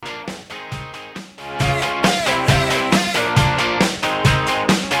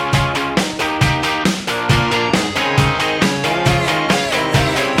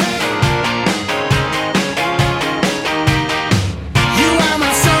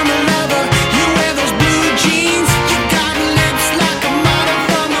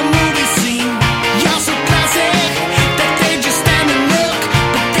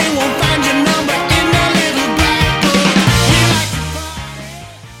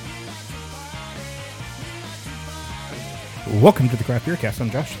Welcome to the Craft Beer Cast. I'm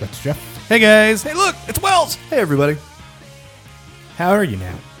Josh. That's Jeff. Hey guys. Hey look, it's Wells. Hey everybody. How are you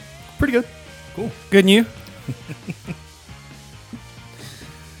now? Pretty good. Cool. Good and you?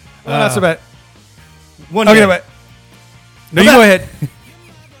 Well, not so bad. One Okay, day. but no, you go ahead.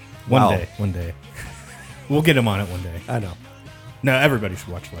 Wow. One day. We'll get him on it one day. I know. No, everybody should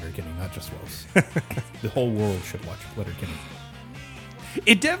watch Letterkenny, not just Wells. The whole world should watch Letterkenny.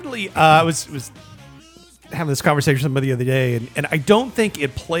 It definitely. I was having this conversation with somebody the other day, and I don't think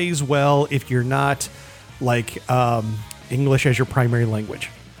it plays well if you're not like English as your primary language.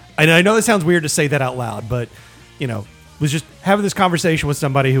 And I know it sounds weird to say that out loud, but was just having this conversation with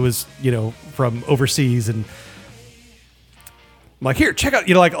somebody who was from overseas, and I'm like, here, check out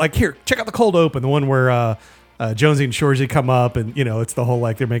here, check out the cold open, the one where Jonesy and Shorzy come up, and it's the whole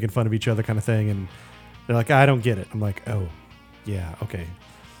like they're making fun of each other kind of thing, and they're like, I don't get it. I'm like, oh, yeah, okay.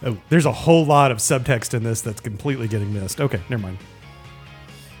 Oh, there's a whole lot of subtext in this that's completely getting missed. Okay, never mind.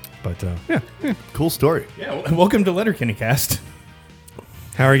 But yeah. Cool story. Yeah, welcome to Letterkenny Cast.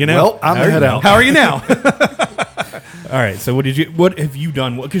 How are you now? Well, I'm head out. How are you now? All right, so what have you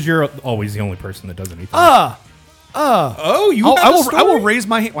done? Because you're always the only person that does anything. Oh, you have I a will. story? I will raise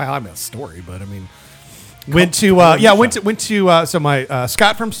my hand. Well, I'm a story, but I mean, went to so my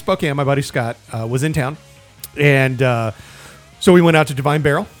Scott from Spokane, my buddy Scott, was in town, and so we went out to Divine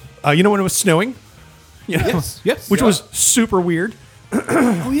Barrel. When it was snowing, Yes. which was super weird.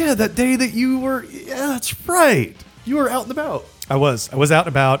 Oh yeah, that day that you were. Yeah, that's right. You were out and about. I was out and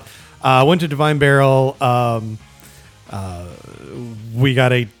about. Went to Divine Barrel. We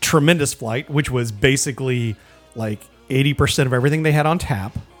got a tremendous flight, which was basically like 80% of everything they had on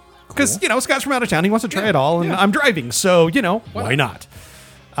tap. Because, Scott's from out of town. He wants to try it all, and I'm driving. So, why not?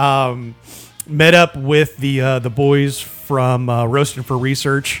 Met up with the boys from Roasting for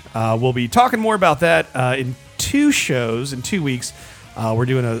Research. We'll be talking more about that in 2 shows in 2 weeks. We're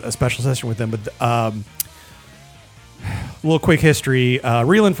doing a special session with them. But a little quick history.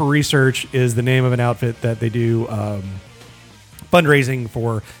 Reelin' for Research is the name of an outfit that they do fundraising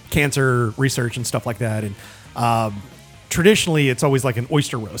for cancer research and stuff like that. And traditionally, it's always like an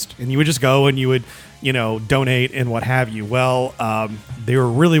oyster roast. And you would just go and you would, donate and what have you. Well, they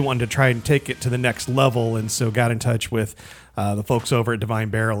were really wanting to try and take it to the next level. And so got in touch with the folks over at Divine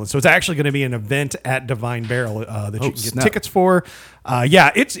Barrel. And so it's actually going to be an event at Divine Barrel that you can get tickets for.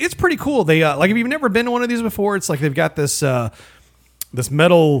 It's pretty cool. They like if you've never been to one of these before, it's like they've got this this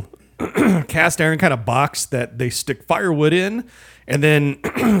metal cast iron kind of box that they stick firewood in, and then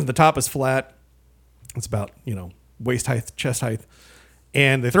the top is flat. It's about waist height, chest height,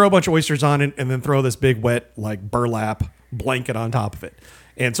 and they throw a bunch of oysters on it, and then throw this big wet like burlap blanket on top of it.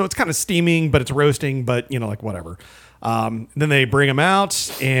 And so it's kind of steaming, but it's roasting, but like whatever. Then they bring them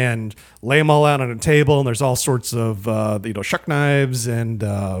out and lay them all out on a table, and there's all sorts of shuck knives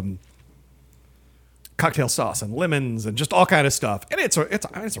and cocktail sauce and lemons and just all kind of stuff. And it's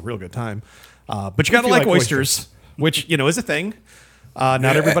a real good time. But you got to like oysters, which is a thing. Not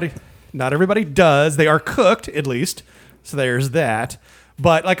everybody does. They are cooked at least, so there's that.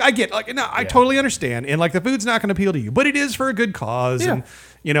 But I totally understand, and like the food's not going to appeal to you, but it is for a good cause. Yeah.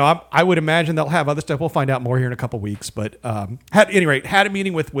 And I would imagine they'll have other stuff. We'll find out more here in a couple weeks. But at any rate, had a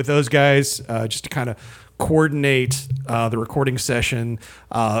meeting with those guys just to kind of coordinate the recording session.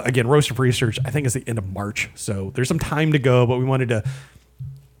 Again, Roasting for Research, I think is the end of March, so there's some time to go. But we wanted to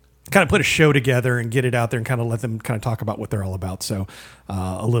kind of put a show together and get it out there and kind of let them kind of talk about what they're all about. So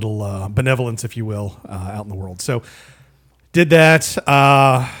a little benevolence, if you will, out in the world. So did that.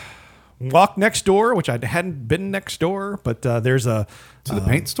 Walked next door, which I hadn't been next door, but there's a To the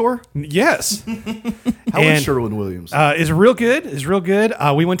paint store? yes. How is Sherwin-Williams? Is real good.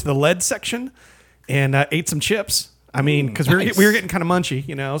 We went to the lead section and ate some chips. I mean, because we were getting kind of munchy,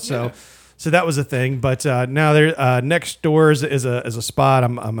 so that was a thing. But now there next door is a spot. I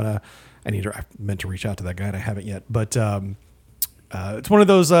meant to reach out to that guy and I haven't yet. But it's one of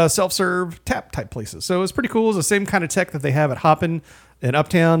those self-serve tap type places. So it was pretty cool. It's the same kind of tech that they have at Hoppin' in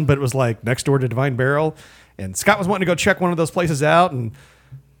Uptown, but it was like next door to Divine Barrel. And Scott was wanting to go check one of those places out, and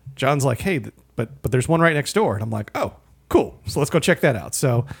John's like, "Hey, but there's one right next door." And I'm like, "Oh, cool. So let's go check that out."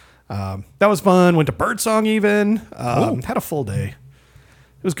 So that was fun. Went to Birdsong even. Had a full day.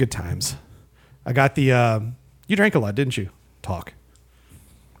 It was good times. I got the you drank a lot, didn't you? Talk.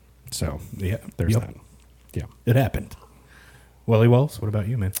 So yeah, there's that. Yeah, It happened. Welly Wells, what about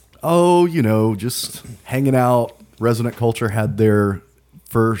you, man? Oh, just hanging out. Resonant Culture had their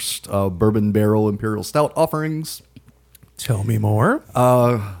first bourbon barrel imperial stout offerings. Tell me more.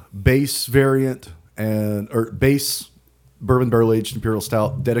 Base variant or base bourbon barrel aged imperial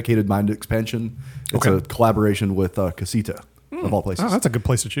stout, dedicated mind expansion. It's a collaboration with Casita, of all places. Oh, that's a good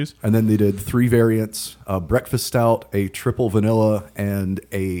place to choose. And then they did 3 variants: a breakfast stout, a triple vanilla, and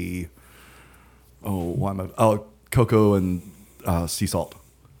a cocoa and sea salt.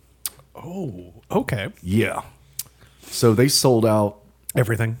 Oh, okay. Yeah. So they sold out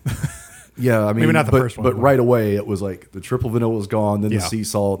Everything. Yeah, I mean, maybe not the first one, but right away it was like the triple vanilla was gone, then the sea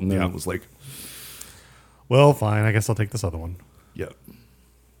salt, and then it was like, well, fine. I guess I'll take this other one. yeah.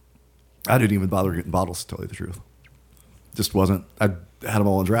 I didn't even bother getting bottles, to tell you the truth. Just wasn't. I had them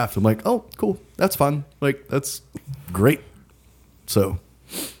all in draft. I'm like, oh, cool, that's fun. Like, that's great. So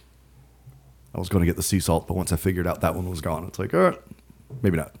I was going to get the sea salt, but once I figured out that one was gone, it's like, all right,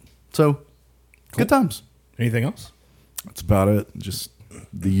 maybe not. So good times. Anything else? That's about it. Just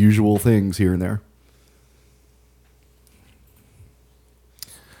the usual things here and there.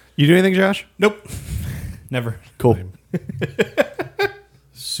 You do anything, Josh? Nope. Never. Cool.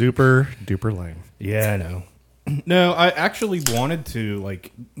 Super duper lame. Yeah, I know. No, I actually wanted to,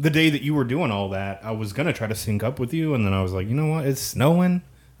 like, the day that you were doing all that, I was going to try to sync up with you, and then I was like, you know what? It's snowing.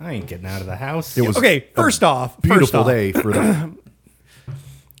 I ain't getting out of the house. It was Okay, first off, beautiful day for that.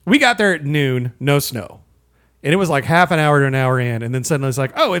 we got there at noon, no snow. And it was like half an hour to an hour in, and then suddenly it's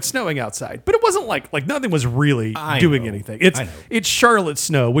like, oh, it's snowing outside. But it wasn't like nothing was really doing anything. It's Charlotte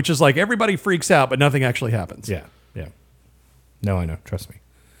snow, which is like everybody freaks out, but nothing actually happens. Yeah. No, I know. Trust me.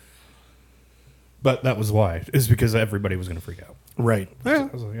 But that was why. Is because everybody was going to freak out. Right. I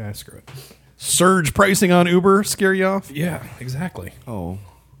was like, yeah, screw it. Surge pricing on Uber scare you off? Yeah, exactly. Oh.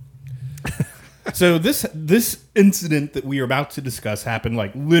 So this incident that we are about to discuss happened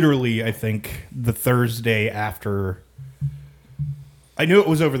like literally, I think, the Thursday after. I knew it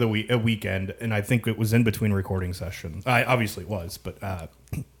was over a weekend, and I think it was in between recording sessions. Obviously it was, but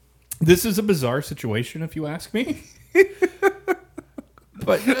this is a bizarre situation, if you ask me.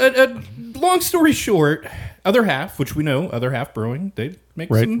 But long story short, Other Half, which we know, Other Half Brewing, they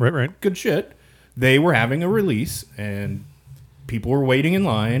make some good shit. They were having a release, and people were waiting in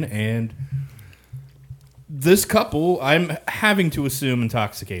line, and this couple, I'm having to assume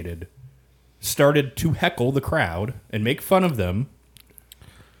intoxicated, started to heckle the crowd and make fun of them.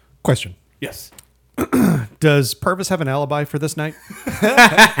 Question. Yes. Does Purvis have an alibi for this night?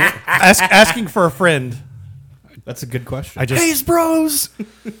 Asking for a friend. That's a good question. Hey, bros!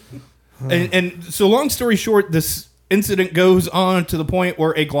 And so long story short, this incident goes on to the point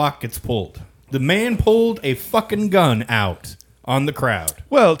where a Glock gets pulled. The man pulled a fucking gun out on the crowd.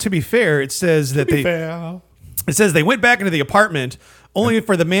 Well, to be fair, it says that they went back into the apartment only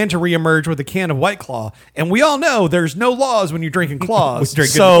for the man to reemerge with a can of White Claw. And we all know there's no laws when you're drinking claws.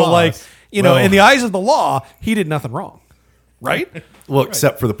 Like, in the eyes of the law, he did nothing wrong. Right? Well,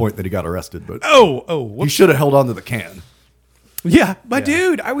 except for the point that he got arrested. But he he should have held on to the can. Yeah,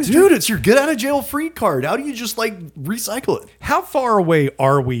 dude, it's your get out of jail free card. How do you just like recycle it? How far away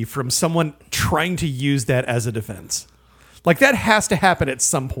are we from someone trying to use that as a defense? Like, that has to happen at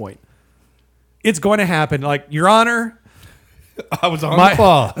some point. It's going to happen. Like, Your Honor, I was on the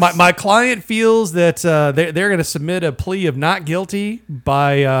claws. My client feels that they're going to submit a plea of not guilty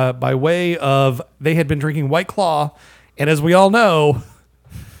by way of they had been drinking White Claw, and as we all know,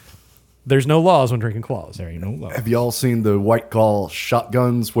 there's no laws when drinking claws. There ain't no law. Have y'all seen the White Claw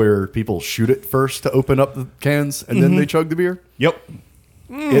shotguns where people shoot it first to open up the cans and then they chug the beer? Yep.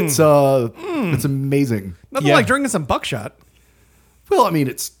 It's amazing. Nothing like drinking some buckshot. Well, I mean,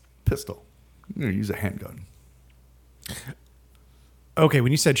 it's pistol. You're gonna use a handgun. Okay,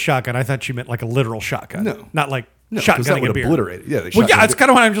 when you said shotgun, I thought you meant like a literal shotgun. No. Not like No, because that shotgunning would a beer. obliterate it. Yeah. Well, yeah, it's kind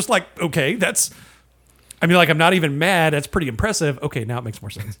of what I'm just like, okay, I'm not even mad. That's pretty impressive. Okay, now it makes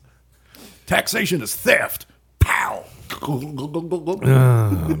more sense. Taxation is theft. Pow.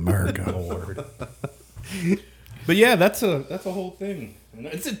 America. Lord. But yeah, that's a whole thing.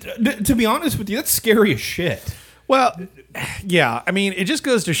 To be honest with you, that's scary as shit. Well, yeah. I mean, it just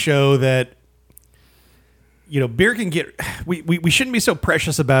goes to show that, beer can get... We shouldn't be so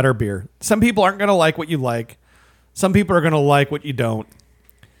precious about our beer. Some people aren't going to like what you like. Some people are going to like what you don't.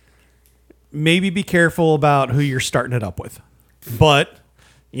 Maybe be careful about who you're starting it up with. But,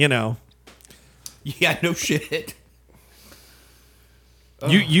 Yeah, no shit.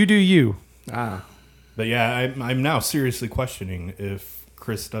 You do you. But yeah, I'm now seriously questioning if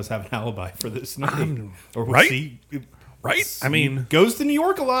Chris does have an alibi for this night. Or was right? he, Right? I mean... goes to New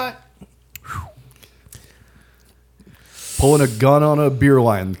York a lot. Pulling a gun on a beer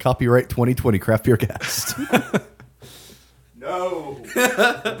line. Copyright 2020 Craft Beer Cast. No.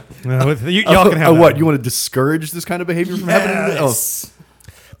 Y'all can have that. What? You want to discourage this kind of behavior from happening? Oh.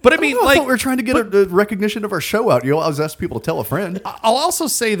 But I mean, I thought we were trying to get a recognition of our show out. You always ask people to tell a friend. I'll also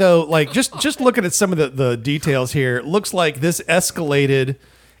say though, like just looking at some of the details here, it looks like this escalated,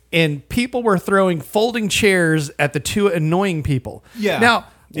 and people were throwing folding chairs at the two annoying people. Yeah. Now,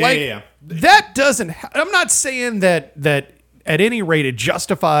 that doesn't. I'm not saying that at any rate it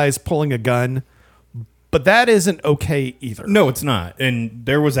justifies pulling a gun, but that isn't okay either. No, it's not. And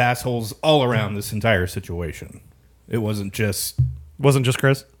there was assholes all around this entire situation. It wasn't just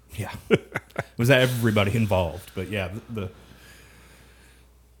Chris. Yeah, it was everybody involved. But yeah,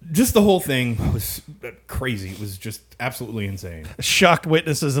 just the whole thing was crazy. It was just absolutely insane. Shocked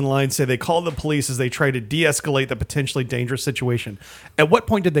witnesses in line say they called the police as they tried to de-escalate the potentially dangerous situation. At what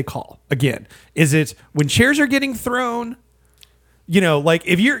point did they call? Again, is it when chairs are getting thrown? You know, like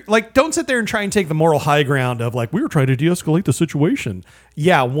if you're like, don't sit there and try and take the moral high ground of like, we were trying to de-escalate the situation.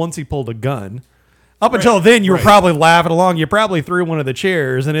 Yeah, once he pulled a gun. Up until then, you were probably laughing along. You probably threw one of the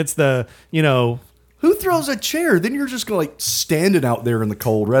chairs, and it's the, you know. Who throws a chair? Then you're just going to like standing out there in the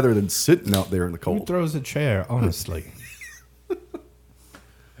cold rather than sitting out there in the cold. Who throws a chair, honestly?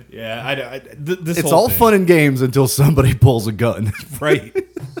 Yeah, this it's whole all thing. fun and games until somebody pulls a gun. Right.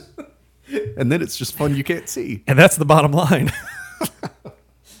 And then it's just fun you can't see. And that's the bottom line.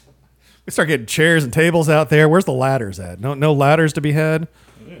 We start getting chairs and tables out there. Where's the ladders at? No ladders to be had?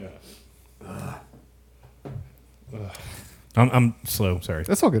 I'm slow, sorry.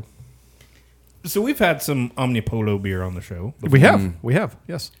 That's all good. So we've had some Omnipolo beer on the show before. We have,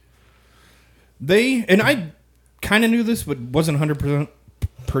 yes. And I kind of knew this, but wasn't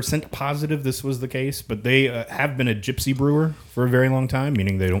 100% positive this was the case, but they have been a gypsy brewer for a very long time,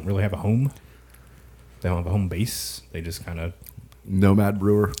 meaning they don't really have a home. They don't have a home base. They just kind of... Nomad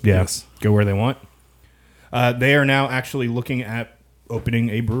brewer. Yes. Go where they want. They are now actually looking at opening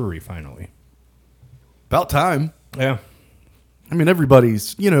a brewery finally. About time. Yeah. I mean,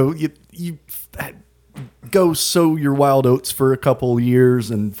 everybody's, you go sow your wild oats for a couple years,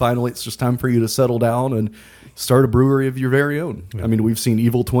 and finally it's just time for you to settle down and start a brewery of your very own. Yeah. I mean, we've seen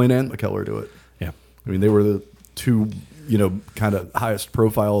Evil Twin and McKellar do it. Yeah. I mean, they were the two, kind of highest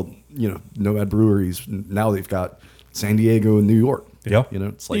profile, nomad breweries. Now they've got San Diego and New York. Yeah.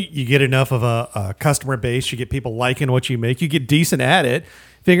 It's like you get enough of a customer base, you get people liking what you make, you get decent at it,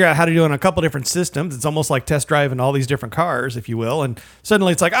 figure out how to do it on a couple different systems. It's almost like test driving all these different cars, if you will. And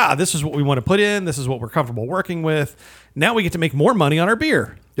suddenly it's like, this is what we want to put in. This is what we're comfortable working with. Now we get to make more money on our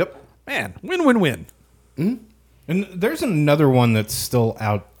beer. Yep. Man, win-win-win. Mm-hmm. And there's another one that's still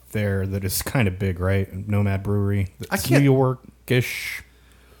out there that is kind of big, right? Nomad Brewery. It's New York-ish.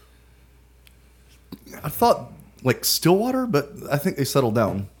 I thought like Stillwater, but I think they settled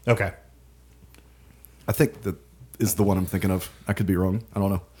down. Okay. I think that is the one I'm thinking of. I could be wrong. I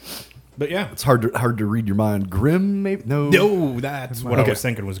don't know. But yeah. It's hard to read your mind. Grim, maybe? No, that's what I was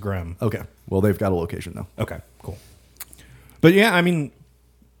thinking was Grim. Okay. Well, they've got a location now. Okay, cool. But yeah, I mean,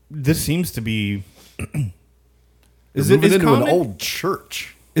 this seems to be... Is it into common? An old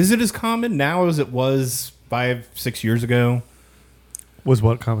church? Is it as common now as it was 5-6 years ago? Was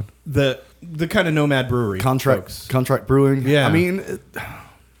what common? The kind of nomad brewery. Contract brewing? Yeah. I mean...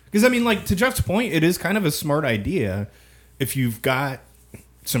 Because, I mean, like, to Jeff's point, it is kind of a smart idea if you've got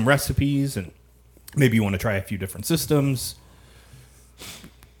some recipes and maybe you want to try a few different systems.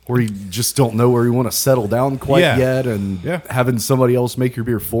 Or you just don't know where you want to settle down quite yet, and having somebody else make your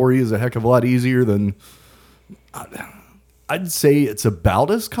beer for you is a heck of a lot easier than... I'd say it's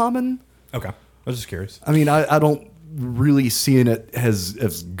about as common. Okay. I was just curious. I mean, I don't really seeing it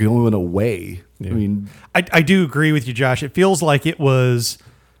as going away. Yeah. I mean... I do agree with you, Josh. It feels like it was...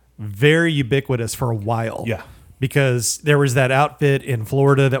 very ubiquitous for a while. Yeah. Because there was that outfit in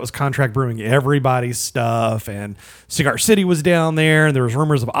Florida that was contract brewing everybody's stuff, and Cigar City was down there, and there was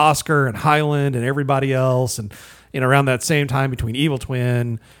rumors of Oscar and Highland and everybody else. And, around that same time between Evil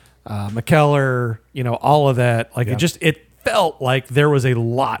Twin, McKellar, all of that, like it felt like there was a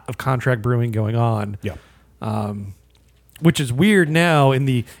lot of contract brewing going on. Yeah. Which is weird now in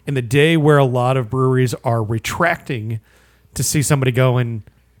the day where a lot of breweries are retracting to see somebody go and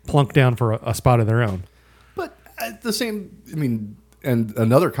plunk down for a spot of their own. But at the same, I mean, and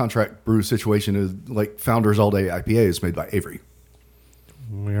another contract brew situation is like Founders All Day IPA is made by Avery.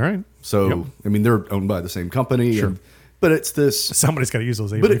 All right. So, I mean, they're owned by the same company. Sure. But it's this... Somebody's got to use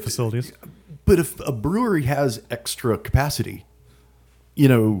those Avery facilities. But if a brewery has extra capacity,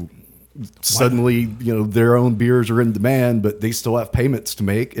 suddenly, their own beers are in demand, but they still have payments to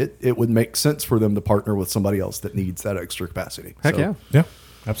make, it would make sense for them to partner with somebody else that needs that extra capacity. Heck yeah. Yeah,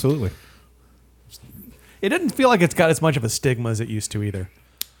 absolutely. It doesn't feel like it's got as much of a stigma as it used to either.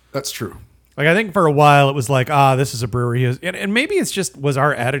 That's true. Like, I think for a while it was like, this is a brewery. And maybe it's just was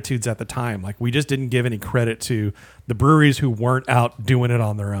our attitudes at the time. Like, we just didn't give any credit to the breweries who weren't out doing it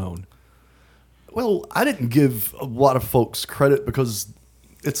on their own. Well, I didn't give a lot of folks credit because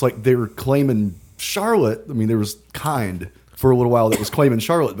it's like they were claiming Charlotte. I mean, there was Kind for a little while that was claiming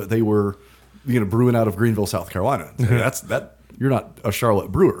Charlotte, but they were, brewing out of Greenville, South Carolina. You're not a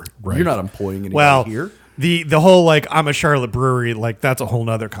Charlotte brewer. Right. You're not employing anybody here. The whole, like, I'm a Charlotte brewery, like, that's a whole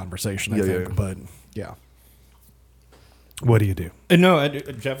nother conversation, I think. Yeah. But, yeah. What do you do? No,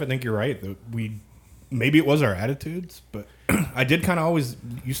 Jeff, I think you're right. Maybe it was our attitudes, but I did kind of always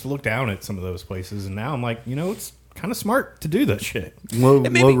used to look down at some of those places, and now I'm like, it's kind of smart to do that shit. Low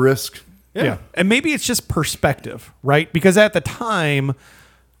risk. Yeah. And maybe it's just perspective, right? Because at the time,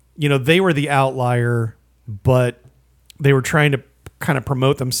 they were the outlier, but they were trying to kind of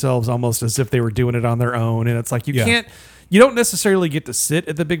promote themselves almost as if they were doing it on their own. And it's like, you don't necessarily get to sit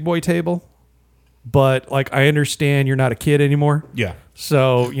at the big boy table, but like, I understand you're not a kid anymore. Yeah.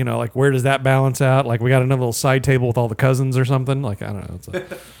 So, like, where does that balance out? Like, we got another little side table with all the cousins or something. Like, I don't know. It's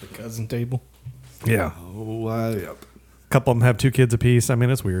the cousin table. Yeah. Oh, yep. A couple of them have 2 kids apiece. I mean,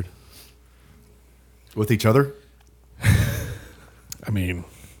 it's weird. With each other? I mean.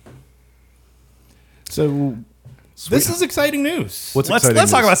 So, this is exciting news. Let's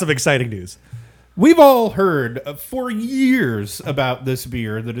talk about some exciting news. We've all heard for years about this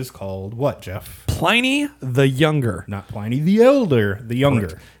beer that is called what, Jeff? Pliny the Younger. Not Pliny the Elder, the Younger.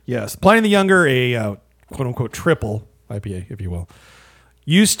 Correct. Yes. Pliny the Younger, a quote-unquote triple IPA, if you will,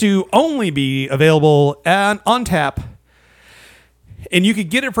 used to only be available on tap, and you could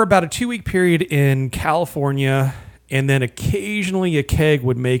get it for about a 2-week period in California, and then occasionally a keg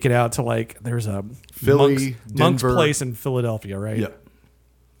would make it out to, like, there's a Philly, Monk's Denver. Place in Philadelphia, right? Yeah.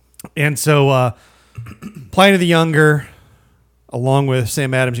 And so Pliny the Younger, along with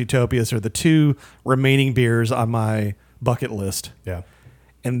Sam Adams Utopias, are the 2 remaining beers on my bucket list. Yeah.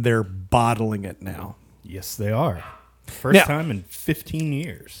 And they're bottling it now. Yes, they are. First time in 15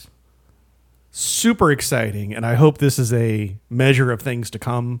 years. Super exciting, and I hope this is a measure of things to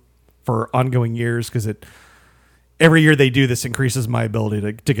come for ongoing years, because every year they do this increases my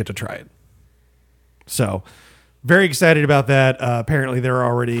ability to get to try it. So, very excited about that. Apparently, they're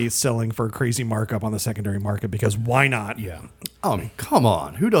already selling for a crazy markup on the secondary market, because why not? Yeah. I mean, come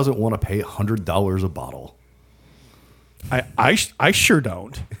on. Who doesn't want to pay $100 a bottle? I sure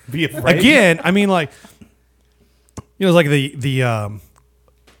don't. Be afraid. Again, I mean, like, like the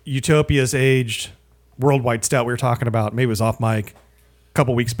Utopia's aged worldwide stout we were talking about. Maybe it was off mic a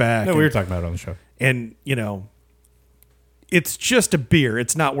couple weeks back. No, we were talking about it on the show. And, it's just a beer.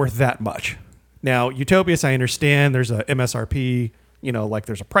 It's not worth that much. Now, Utopias, I understand there's a MSRP, like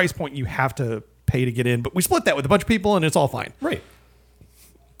there's a price point you have to pay to get in, but we split that with a bunch of people and it's all fine. Right.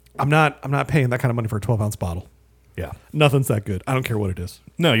 I'm not paying that kind of money for a 12-ounce bottle. Yeah. Nothing's that good. I don't care what it is.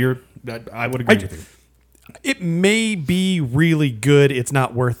 No, I would agree with you. It may be really good. It's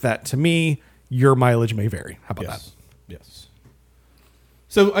not worth that to me. Your mileage may vary. How about that? Yes.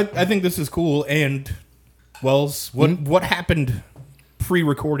 So I think this is cool. And Wells, what happened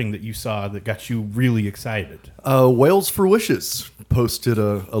pre-recording that you saw that got you really excited? Whales for Wishes posted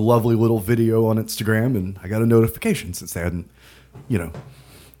a lovely little video on Instagram, and I got a notification since they hadn't,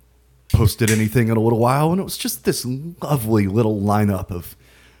 posted anything in a little while, and it was just this lovely little lineup of,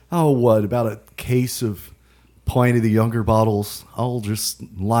 about a case of Pliny the Younger bottles, all just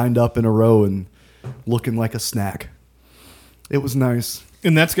lined up in a row and looking like a snack. It was nice.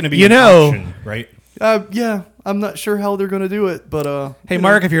 And that's going to be an option, right? Yeah, I'm not sure how they're going to do it, but hey,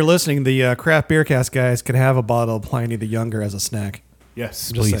 Mark, if you're listening, the Craft Beer Cast guys can have a bottle of Pliny the Younger as a snack.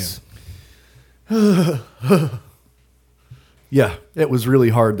 Yes, please. Yeah, it was really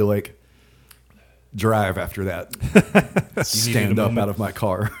hard to drive after that. Stand up out of my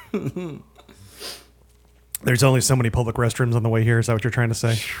car. There's only so many public restrooms on the way here. Is that what you're trying to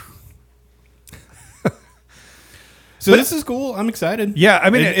say? So this is cool. I'm excited. Yeah, I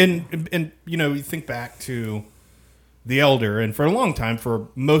mean, and you think back to the Elder, and for a long time, for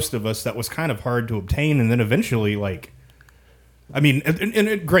most of us, that was kind of hard to obtain, and then eventually,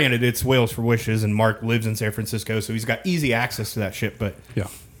 granted, it's Whales for Wishes, and Mark lives in San Francisco, so he's got easy access to that shit. But yeah,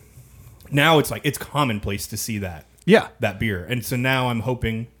 now it's commonplace to see that. Yeah, that beer, and so now I'm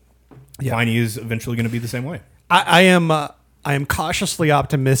hoping Pliny is eventually going to be the same way. I am cautiously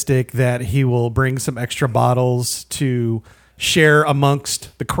optimistic that he will bring some extra bottles to share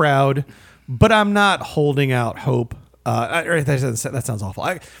amongst the crowd, but I'm not holding out hope. That sounds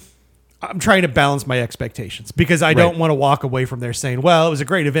awful. I'm trying to balance my expectations because I don't want to walk away from there saying, well, it was a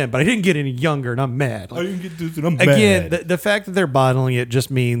great event, but I didn't get any younger and I'm mad. I didn't get this and I'm Again, mad. the fact that they're bottling it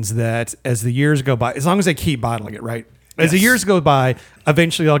just means that as the years go by, as long as they keep bottling it, right? As the years go by,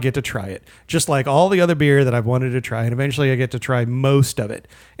 eventually I'll get to try it. Just like all the other beer that I've wanted to try, and eventually I get to try most of it.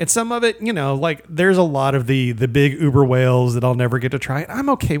 And some of it, like there's a lot of the big uber whales that I'll never get to try. I'm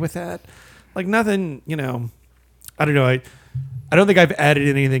okay with that. Like nothing, I don't know. I don't think I've added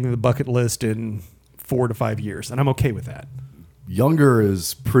anything to the bucket list in 4 to 5 years, and I'm okay with that. Younger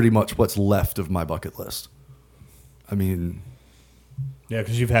is pretty much what's left of my bucket list. I mean... Yeah,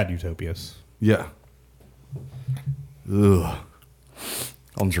 because you've had Utopias. Yeah. Ugh.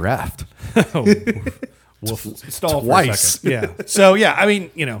 On draft. We'll stall twice. for a second. Yeah. So, yeah, I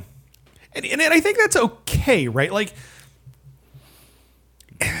mean, and I think that's okay, right? Like,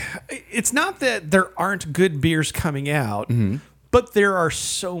 it's not that there aren't good beers coming out, but there are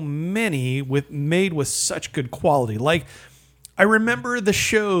so many made with such good quality. Like, I remember the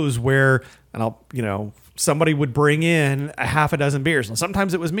shows where, and somebody would bring in a half a dozen beers, and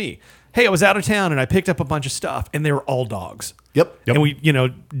sometimes it was me. Hey, I was out of town and I picked up a bunch of stuff, and they were all dogs. Yep. And we,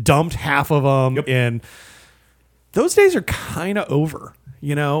 dumped half of them, Yep. and those days are kind of over.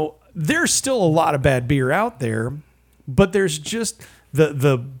 There's still a lot of bad beer out there, but there's just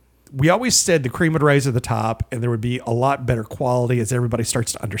we always said the cream would rise to the top, and there would be a lot better quality as everybody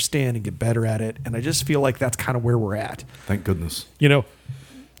starts to understand and get better at it. And I just feel like that's kind of where we're at. Thank goodness.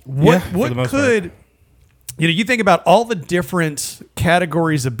 What for the most could you think about all the different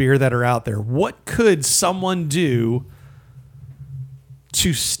categories of beer that are out there? What could someone do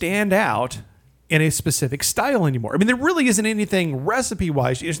to stand out in a specific style anymore? I mean, there really isn't anything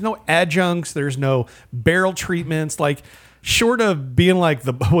recipe-wise. There's no adjuncts. There's no barrel treatments. Like, short of being like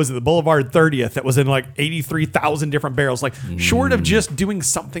the Boulevard 30th that was in like 83,000 different barrels. Like, short of just doing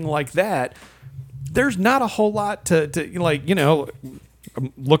something like that, there's not a whole lot to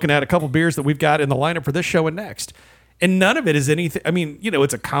I'm looking at a couple beers that we've got in the lineup for this show and next. And none of it is anything. I mean,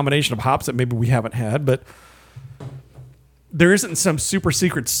 it's a combination of hops that maybe we haven't had, but there isn't some super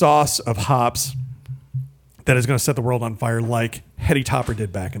secret sauce of hops that is going to set the world on fire like Hetty Topper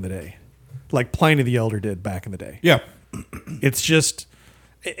did back in the day, like Pliny the Elder did back in the day. Yeah. It's just,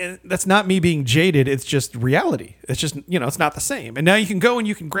 and that's not me being jaded. It's just reality. It's just, it's not the same. And now you can go and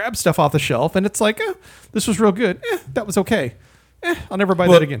you can grab stuff off the shelf, and it's like, this was real good. That was okay. I'll never buy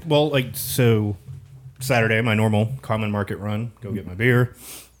that again. Well, so Saturday, my normal common market run, go get my beer.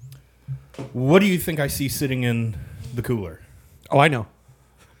 What do you think I see sitting in the cooler? Oh, I know.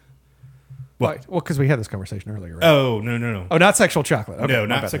 What? Well, because we had this conversation earlier, right? Oh, no. Oh, not sexual chocolate. Okay, No,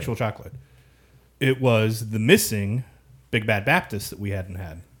 not sexual chocolate. It was the missing Big Bad Baptist that we hadn't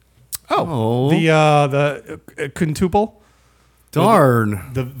had. Oh. The quintuple?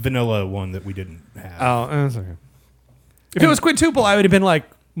 Darn. The vanilla one that we didn't have. Oh, that's okay. If it was quintuple, I would have been like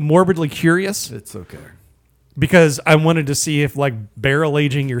morbidly curious It's okay. because I wanted to see if like barrel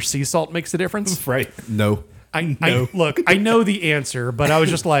aging your sea salt makes a difference. Right. No. Look, I know the answer, but I was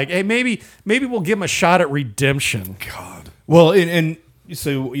just like, hey, maybe we'll give him a shot at redemption. God. Well, and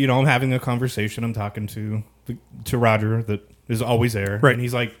so, I'm having a conversation. I'm talking to Roger that is always there. Right. And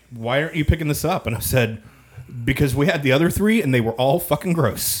he's like, why aren't you picking this up? And I said, because we had the other 3 and they were all fucking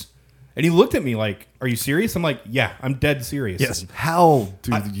gross. And he looked at me like, are you serious? I'm like, yeah, I'm dead serious. Yes. And How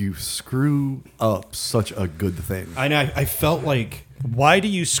do you screw up such a good thing? I felt like... Why do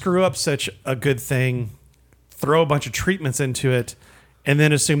you screw up such a good thing, throw a bunch of treatments into it, and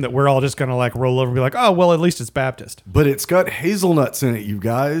then assume that we're all just going to like roll over and be like, oh, well, at least it's Baptist. But it's got hazelnuts in it, you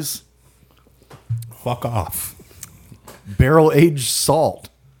guys. Fuck off. Barrel aged salt.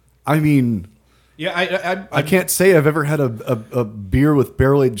 I mean... Yeah, I can't say I've ever had a beer with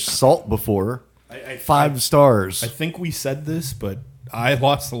barrel aged salt before. 5 stars. I think we said this, but I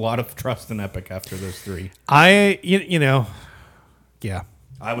lost a lot of trust in Epic after those 3. Yeah.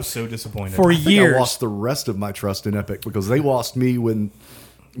 I was so disappointed. For I think years. I lost the rest of my trust in Epic because they lost me when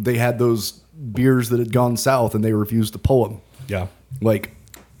they had those beers that had gone south and they refused to pull them. Yeah.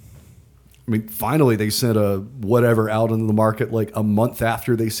 Finally they sent a whatever out into the market like a month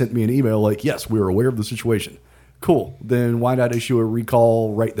after they sent me an email like, yes, we were aware of the situation. Cool. Then why not issue a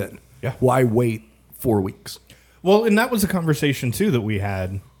recall right then? Yeah. Why wait 4 weeks? Well, and that was a conversation, too, that we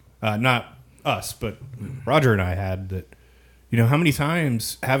had. Not us, but Roger and I had that, how many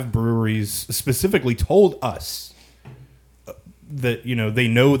times have breweries specifically told us that, they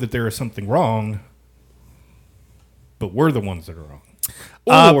know that there is something wrong, but we're the ones that are wrong.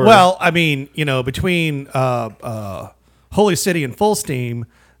 Between Holy City and Full Steam,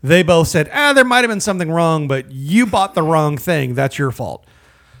 they both said, there might have been something wrong, but you bought the wrong thing. That's your fault.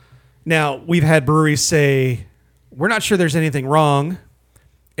 Now, we've had breweries say, we're not sure there's anything wrong.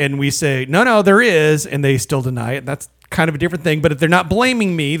 And we say, no, there is. And they still deny it. That's kind of a different thing. But if they're not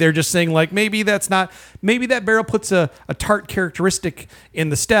blaming me, they're just saying, like, maybe that barrel puts a tart characteristic in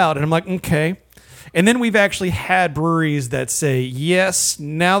the stout. And I'm like, okay. And then we've actually had breweries that say, yes,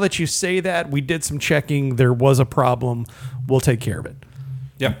 now that you say that, we did some checking. There was a problem. We'll take care of it.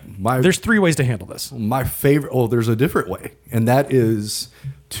 Yeah. There's 3 ways to handle this. My favorite, there's a different way. And that is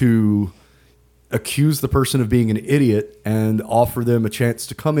to accuse the person of being an idiot and offer them a chance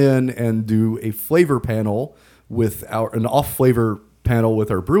to come in and do a flavor panel with an off flavor panel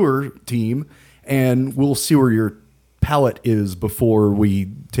with our brewer team. And we'll see where your palate is before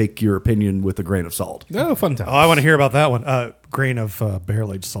we take your opinion with a grain of salt. Oh, fun time. Oh, I want to hear about that one. Grain of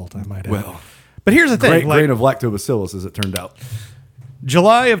barrel-aged salt, I might add. Well, but here's the thing. Grain of lactobacillus, as it turned out.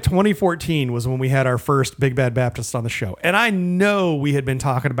 July of 2014 was when we had our first Big Bad Baptist on the show. And I know we had been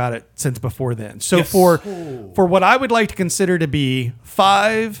talking about it since before then. So yes. for what I would like to consider to be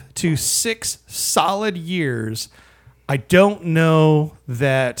 5 to 6 solid years, I don't know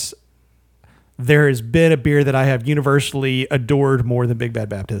that there has been a beer that I have universally adored more than Big Bad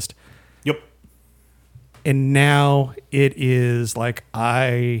Baptist. Yep. And now it is like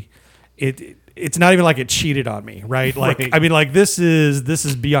it's not even like it cheated on me, right? Like, right. I mean, like this is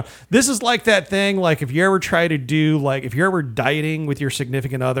beyond, this is like that thing. Like if you ever try to do, like if you're ever dieting with your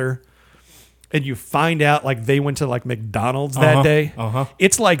significant other and you find out like they went to like McDonald's that day,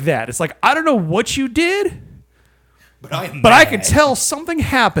 it's like that. It's like, I don't know what you did, but I can tell something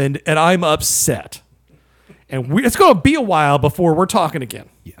happened and I'm upset. And it's going to be a while before we're talking again.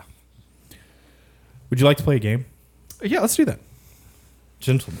 Yeah. Would you like to play a game? Yeah, let's do that.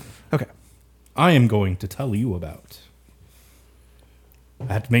 Gentlemen. Okay. I am going to tell you about,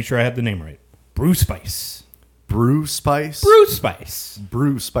 I have to make sure I have the name right, Brew Spice. Brew Spice? Brew Spice.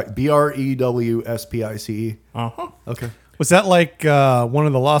 Brew Spice. BREWSPICE. Uh-huh. Okay. Was that like one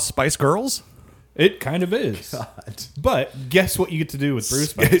of the Lost Spice Girls? It kind of is. God. But guess what you get to do with Brew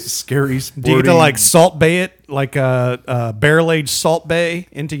Spice? Scary, sporty. Do you get to like salt bay it, like a barrel-aged salt bay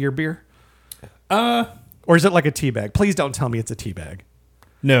into your beer? Or is it like a tea bag? Please don't tell me it's a tea bag.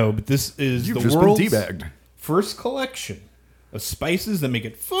 No, but this is You've the just world's been teabagged. first collection of spices that make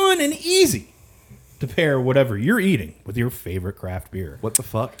it fun and easy to pair whatever you're eating with your favorite craft beer. What the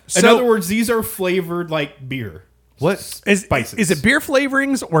fuck? In other words, these are flavored like beer. What? Spices. Is it beer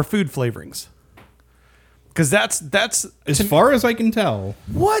flavorings or food flavorings? Because that's as far as I can tell.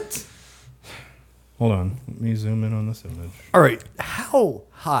 What? Hold on. Let me zoom in on this image. All right. How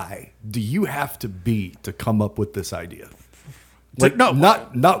high do you have to be to come up with this idea? Like, no,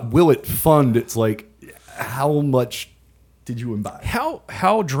 not will it fund? It's like, how much did you imbibe?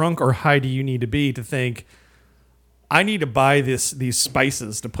 How drunk or high do you need to be to think I need to buy these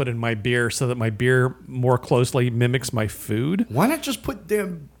spices to put in my beer so that my beer more closely mimics my food? Why not just put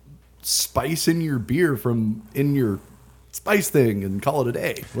damn spice in your beer from in your spice thing and call it a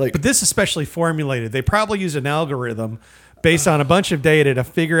day? Like, but this is specially formulated. They probably use an algorithm based on a bunch of data to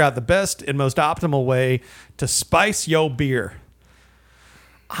figure out the best and most optimal way to spice your beer.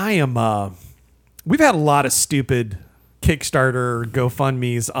 We've had a lot of stupid Kickstarter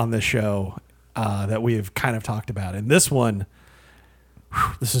GoFundMes on this show that we have kind of talked about. And this one,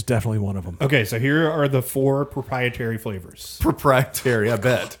 this is definitely one of them. Okay, so here are the 4 proprietary flavors. Proprietary, I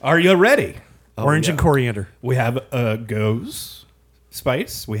bet. Are you ready? Orange and coriander. We have a Goes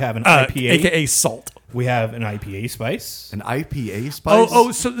spice. We have an IPA. AKA salt. We have an IPA spice. An IPA spice?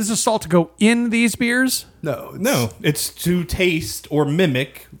 Oh, so this is salt to go in these beers? No. It's to taste or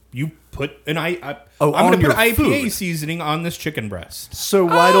mimic. You put an I'm on going to put your IPA food. seasoning on this chicken breast. So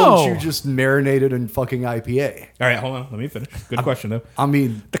why don't you just marinate it in fucking IPA? All right, hold on. Let me finish. Good question, though. I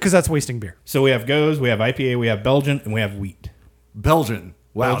mean, because that's wasting beer. So we have Goes, we have IPA, we have Belgian, and we have wheat. Belgian.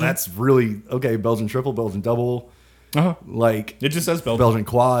 Wow, Belgian? that's really okay. Belgian triple, Belgian double. Like it just says Belgian. Belgian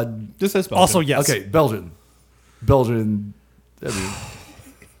quad. Just says Belgian. Also, yes. Okay, Belgian. I mean,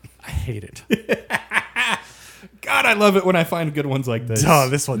 I hate it. God, I love it when I find good ones like this. Oh,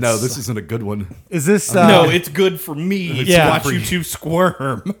 this one. No, this isn't a good one. Is this? No, it's good for me to watch you two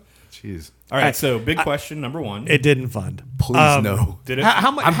squirm. Jeez. All right, so big question number 1. It didn't fund. Please no. Did it?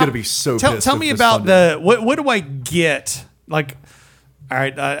 I'm going to be so pissed. Tell me about what do I get? Like, all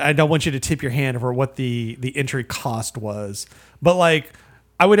right, I don't want you to tip your hand over what the entry cost was, but like,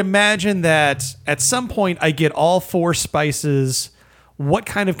 I would imagine that at some point I get all 4 spices. What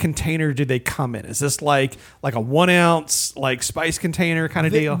kind of container do they come in? Is this like a 1 ounce like spice container kind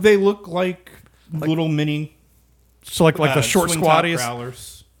of deal? They look like little mini. So like the short swing top squatties.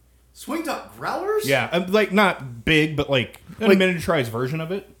 growlers. Swing top growlers? Yeah, like not big, but like a miniaturized version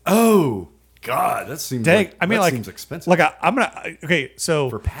of it. Oh God, that seems. Dang, like, I mean, that like seems expensive. Like I'm gonna. Okay, so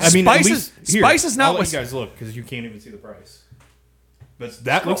I mean, spices. Here, Spices I'll not. let you guys look because you can't even see the price. But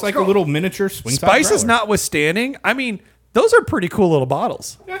that looks like scroll. a little miniature swing top Spices growler. notwithstanding, I mean, those are pretty cool little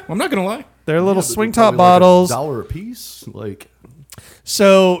bottles. Yeah, I'm not gonna lie. They're little Yeah, swing probably top bottles. like $1 a piece. Like,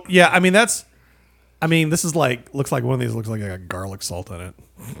 So yeah, I mean this is like looks like one of these looks like a garlic salt in it.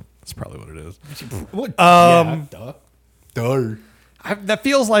 That's probably what it is. What? Yeah, duh. That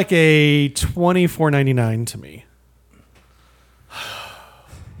feels like a $24.99 to me.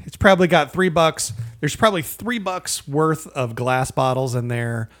 It's probably got $3. There's probably $3 worth of glass bottles in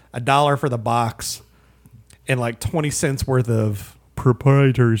there, $1 for the box, and like 20 cents worth of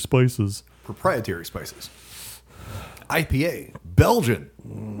proprietary spices. proprietary spices. IPA, Belgian,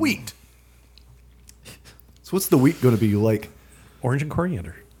 wheat. So what's the wheat going to be like? Orange and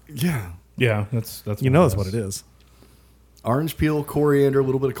coriander. Yeah. Yeah, that's You know that's what it is. Orange peel, coriander, a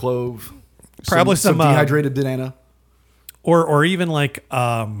little bit of clove. Probably some dehydrated banana. Or even like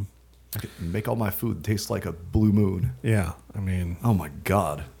I could make all my food taste like a blue moon. yeah, I mean Oh my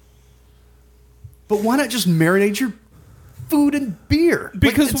God. But why not just marinate your food in beer?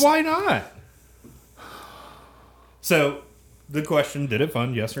 Because why not? So, the question, did it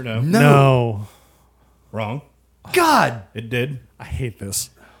fund, yes or no? no. Wrong. God. It did. I hate this.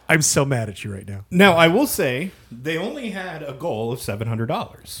 I'm so mad at you right now. Now, I will say, they only had a goal of $700,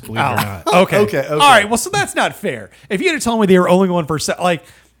 believe it or not. Okay. All right. Well, so that's not fair. If you had told me they were only going for like,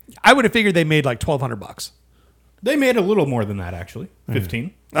 I would have figured they made like $1,200. They made a little more than that, actually.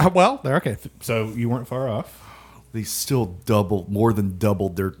 15. Well, they're okay. So, you weren't far off. They still more than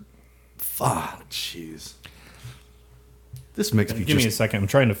doubled their. Fuck, jeez. This makes me Give me a second. I'm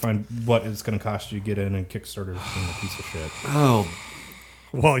trying to find what it's going to cost you to get in, and Kickstarter is being a piece of shit. Oh,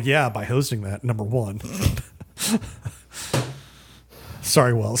 Well, yeah, by hosting that, number one.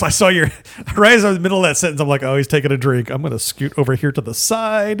 Sorry, Wells. I saw your right as I was in the middle of that sentence. I'm like, oh, he's taking a drink. I'm going to scoot over here to the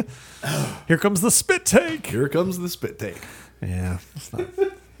side. Here comes the spit take. here comes the spit take. Yeah,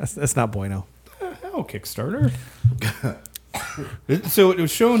 that's not bueno. Oh, Kickstarter. So it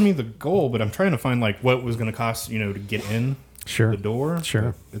was showing me the goal, but I'm trying to find like what it was going to cost, to get in Sure. the door.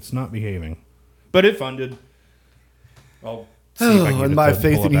 Sure. It's not behaving, but it funded. I'll see if I can get And it my to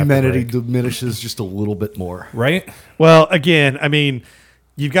faith pull in up after humanity break. diminishes just a little bit more. Right? Well, again, I mean,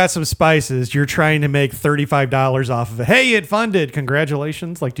 you've got some spices. You're trying to make $35 off of it. Hey, it funded.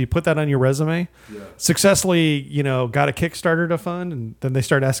 Congratulations. Like, do you put that on your resume? Yeah. Successfully, got a Kickstarter to fund, and then they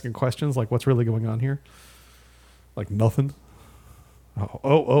start asking questions like, what's really going on here? Like, nothing.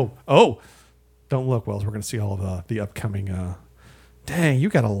 Oh. Don't look, Wells. We're going to see all of the upcoming. Dang, you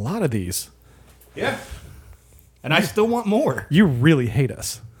got a lot of these. Yeah. And I still want more. You really hate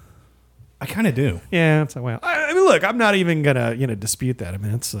us. I kind of do. Yeah, it's like, well, I mean, look, I'm not even gonna dispute that. I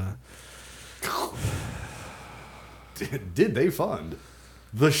mean, it's Did they fund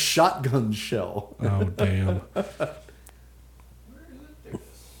the shotgun shell? oh damn.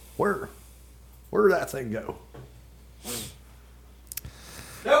 Where did that thing go?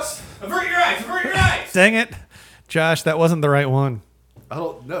 Nope. Avert your eyes. Avert your eyes. Dang it, Josh, that wasn't the right one. I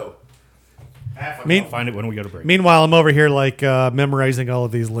don't know. I'll find it when we go to break. Meanwhile, I'm over here like memorizing all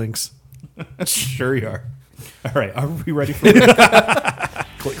of these links. Sure you are. All right. Are we ready for break?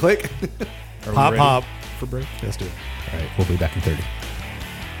 Click, click. Are we Pop, ready pop. for break? Let's do it. All right. We'll be back in 30.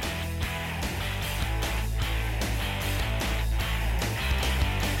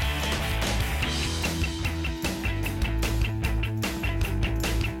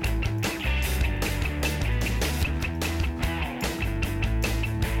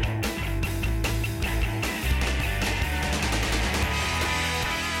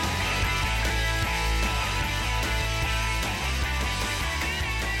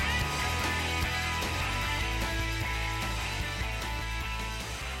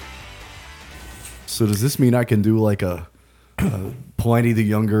 So does this mean I can do like a Pliny the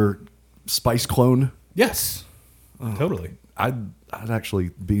Younger spice clone? Yes. Totally. I'd actually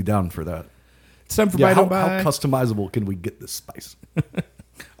be down for that. It's time for Yeah, buy, how don't buy. customizable can we get this spice?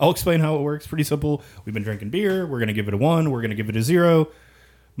 I'll explain how it works. Pretty simple. We've been drinking beer. We're going to give it a 1. We're going to give it a 0.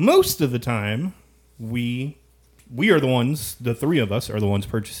 Most of the time, we are the ones, the three of us are the ones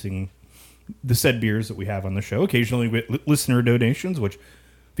purchasing the said beers that we have on the show. Occasionally with listener donations, which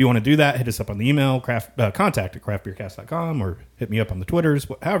if you want to do that, hit us up on the email, contact at craftbeercast.com, or hit me up on the Twitters,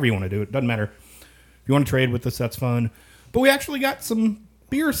 however you want to do it. Doesn't matter. If you want to trade with us, that's fun. But we actually got some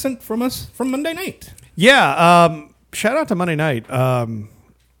beer sent from us from Monday night. Yeah. Shout out to Monday night.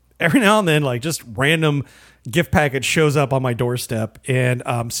 every now and then, like just random gift package shows up on my doorstep, and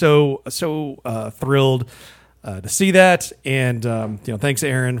I'm so thrilled to see that. And thanks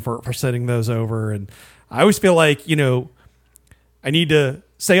Aaron for sending those over. And I always feel like I need to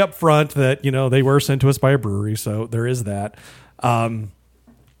say up front that they were sent to us by a brewery, so there is that.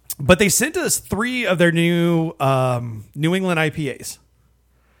 But they sent us 3 of their new New England IPAs.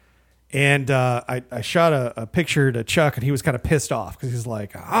 And I shot a picture to Chuck, and he was kind of pissed off because he's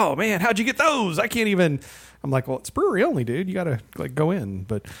like, "Oh man, how'd you get those? I can't even." I'm like, "Well, it's brewery only, dude. You gotta go in."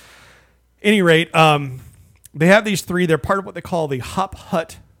 But any rate, they have these 3. They're part of what they call the Hop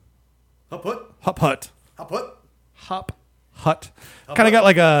Hut. Hop Hut. Hop Hut. Hop Hut. Hop Hut. Kind of got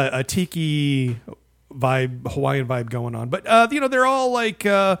like a tiki vibe, Hawaiian vibe going on. But they're all like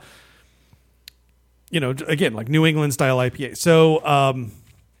again, like New England style IPA. So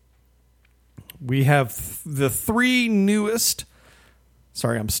we have the 3 newest.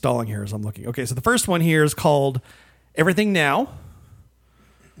 Sorry, I'm stalling here as I'm looking. Okay, so the first one here is called Everything Now.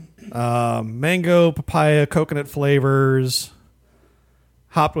 Mango, papaya, coconut flavors.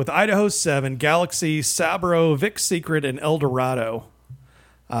 Hopped with Idaho 7, Galaxy, Sabro, Vic's Secret, and El Dorado.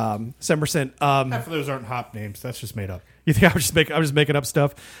 7%. Half of those aren't hop names. That's just made up. You think I was just making up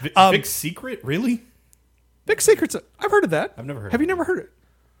stuff? Vic's Secret? Really? Vic's Secret's. I've heard of that. I've never heard. Have you never heard it?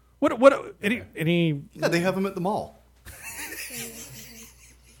 What? Any? Yeah, they have them at the mall.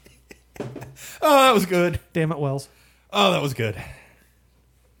 Oh, that was good. Damn it, Wells. Oh, that was good.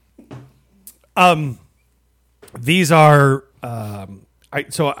 These are. I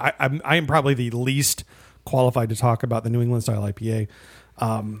am probably the least qualified to talk about the New England style IPA.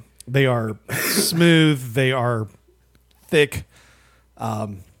 They are smooth. They are thick.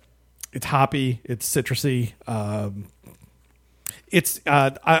 It's hoppy. It's citrusy. I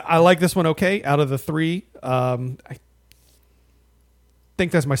like this one okay. Out of the 3, I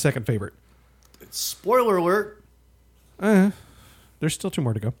think that's my second favorite. Spoiler alert. There's still 2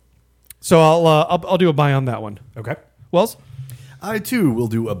 more to go. So I'll do a buy on that one. Okay. Wells? I too will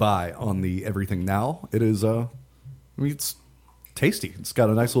do a buy on the Everything Now. It is it's tasty. It's got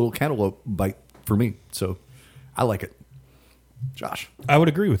a nice little cantaloupe bite for me, so I like it. Josh. I would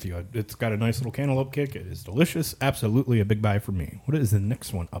agree with you. It's got a nice little cantaloupe kick. It is delicious. Absolutely a big buy for me. What is the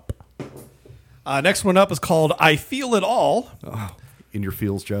next one up? Next one up is called I Feel It All. Oh, in your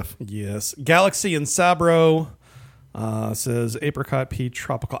feels, Jeff. Yes. Galaxy and Sabro. Says apricot peach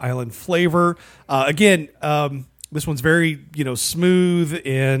tropical island flavor. Again, this one's very smooth,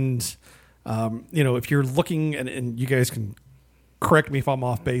 and if you're looking, and you guys can correct me if I'm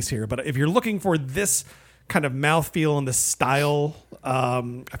off base here, but if you're looking for this kind of mouthfeel and this style, I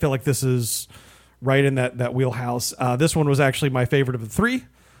feel like this is right in that wheelhouse. This one was actually my favorite of the 3,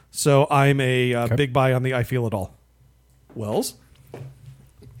 so I'm a big buy on the I Feel It All. Wells?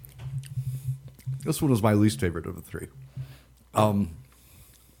 This one was my least favorite of the 3. I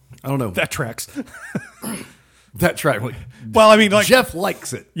don't know. That tracks. That track. Well, I mean, like Jeff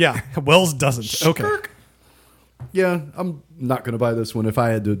likes it. Yeah, Wells doesn't. Okay. Yeah, I'm not going to buy this one. If I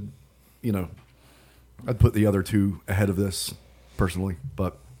had to, I'd put the other 2 ahead of this personally.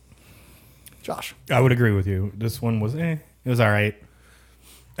 But Josh, I would agree with you. This one was It was all right.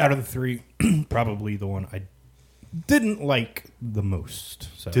 Out of the 3, probably the one I didn't like the most.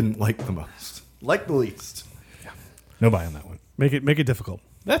 So. Didn't like the most. Like the least. Yeah. No buy on that one. Make it difficult.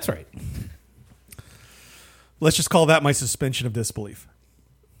 That's right. Let's just call that my suspension of disbelief.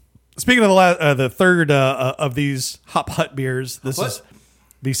 Speaking of the third of these Hop Hut beers, this is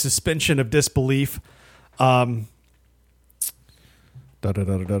the suspension of disbelief. Mosaic,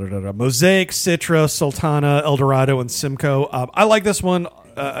 Citra, Sultana, El Dorado, and Simcoe. I like this one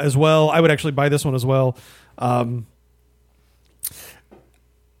as well. I would actually buy this one as well.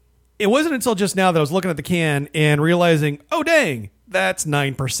 It wasn't until just now that I was looking at the can and realizing, oh, dang, that's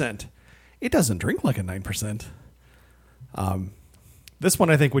 9%. It doesn't drink like a 9%. This one,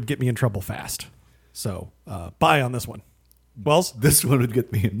 I think, would get me in trouble fast. So, buy on this one. Wells? This one would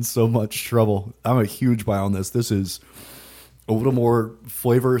get me in so much trouble. I'm a huge buy on this. This is a little more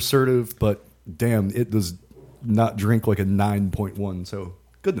flavor assertive, but damn, it does not drink like a 9.1. So,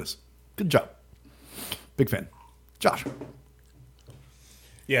 goodness. Good job. Big fan. Josh.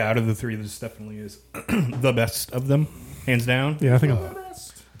 Yeah, out of the 3, this definitely is the best of them, hands down. Yeah, I think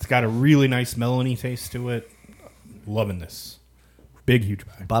it's got a really nice melony taste to it. Loving this. Big, huge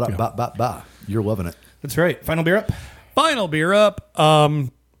buy. Ba-da-ba-ba-ba. You're loving it. That's right. Final beer up. Final beer up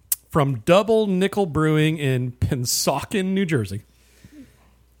from Double Nickel Brewing in Pennsauken, New Jersey.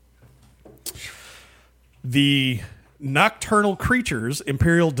 The Nocturnal Creatures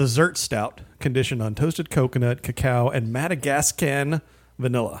Imperial Dessert Stout, conditioned on toasted coconut, cacao, and Madagascan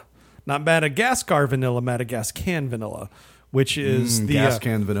vanilla. Not Madagascar vanilla, Madagascan vanilla, which is the gas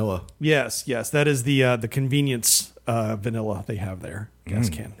can vanilla. Yes, that is the convenience vanilla they have there. Gas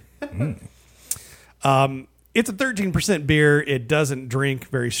can. It's a 13% beer. It doesn't drink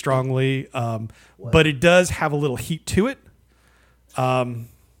very strongly, but it does have a little heat to it.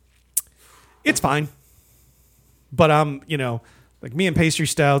 It's fine, but like me and pastry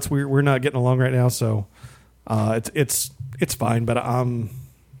stouts, we're not getting along right now, so it's fine. But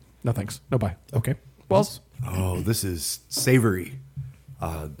no thanks, no bye. Okay. Well, oh, this is savory.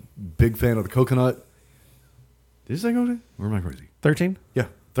 Big fan of the coconut. Did I go to? Or am I crazy? 13? Yeah,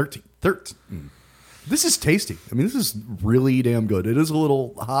 13. This is tasty. I mean, this is really damn good. It is a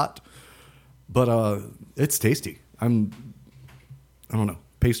little hot, but it's tasty. I don't know.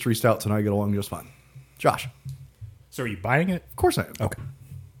 Pastry stouts and I get along just fine. Josh. So are you buying it? Of course I am. Okay.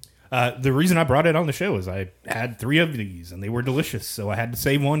 The reason I brought it on the show is I had 3 of these and they were delicious, so I had to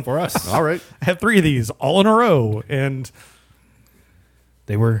save one for us. All right. I had 3 of these all in a row, and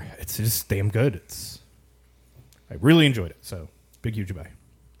it's just damn good. I really enjoyed it, so big, huge buy.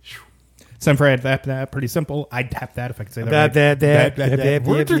 Some for that, pretty simple. I'd tap that if I could say that.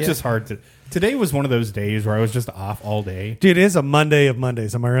 Words are just hard to... Today was one of those days where I was just off all day. Dude, it is a Monday of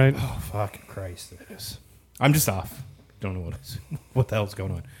Mondays. Am I right? Oh, fucking Christ, it is. I'm just off. Don't know what the hell's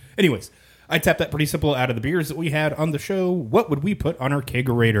going on. Anyways, I tapped that pretty simple out of the beers that we had on the show. What would we put on our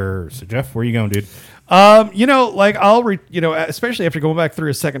kegerator? So, Jeff, where are you going, dude? Especially after going back through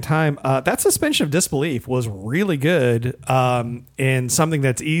a second time, that suspension of disbelief was really good, and something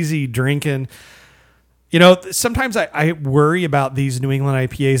that's easy drinking. Sometimes I worry about these New England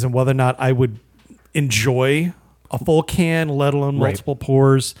IPAs and whether or not I would enjoy a full can, let alone multiple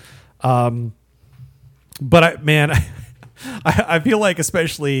pours. But I feel like,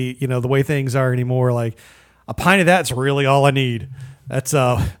 especially, the way things are anymore, like a pint of that's really all I need. That's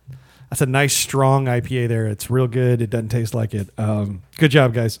a nice strong IPA there. It's real good. It doesn't taste like it. Good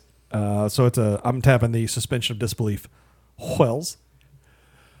job, guys. So I'm tapping the suspension of disbelief. Wells.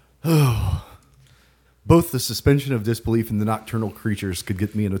 Both the suspension of disbelief and the nocturnal creatures could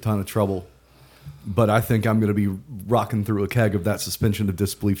get me in a ton of trouble. But I think I'm going to be rocking through a keg of that suspension of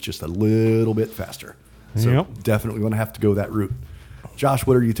disbelief just a little bit faster. So definitely going to have to go that route. Josh,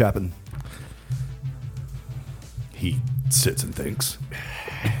 what are you tapping? He sits and thinks.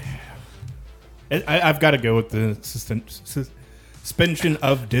 I've got to go with the suspension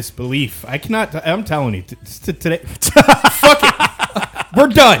of disbelief. I cannot... I'm telling you, today... Fuck it. We're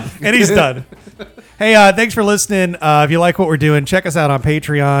done. And he's done. Hey, thanks for listening. If you like what we're doing, check us out on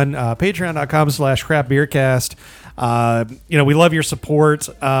Patreon, patreon.com/crapbeercast. We love your support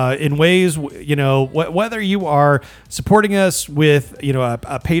in ways, whether you are supporting us with,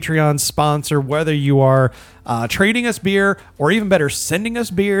 a Patreon sponsor, whether you are trading us beer, or even better, sending us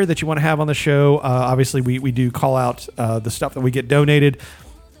beer that you want to have on the show. Obviously, we do call out the stuff that we get donated.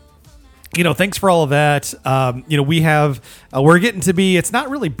 Thanks for all of that. We're getting to be, it's not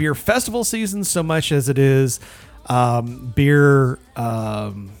really beer festival season so much as it is beer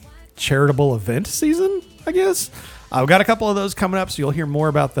charitable event season, I guess. We've got a couple of those coming up, so you'll hear more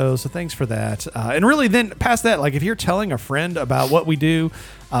about those. So thanks for that. And really then past that, like if you're telling a friend about what we do,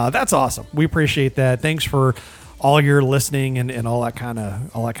 that's awesome. We appreciate that. Thanks for all your listening and all that kind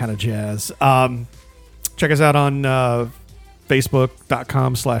of jazz. Check us out on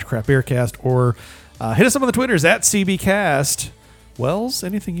Facebook.com/crapbeercast or hit us up on the Twitters at CBcast. Wells,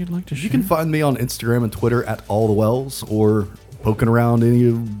 anything you'd like to share? You can find me on Instagram and Twitter at All the Wells, or poking around any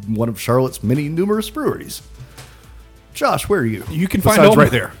of one of Charlotte's many numerous breweries. Josh, where are you? You can find old,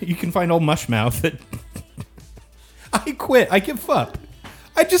 right there. You can find old Mushmouth at... I quit. I give up.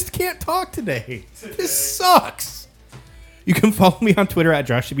 I just can't talk today. This sucks. You can follow me on Twitter at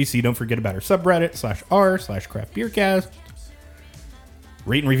JoshCBC. Don't forget about our subreddit /r/craftbeercast.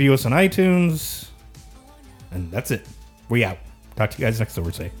 Rate and review us on iTunes. And that's it. We out. Talk to you guys next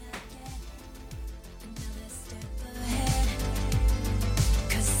Thursday.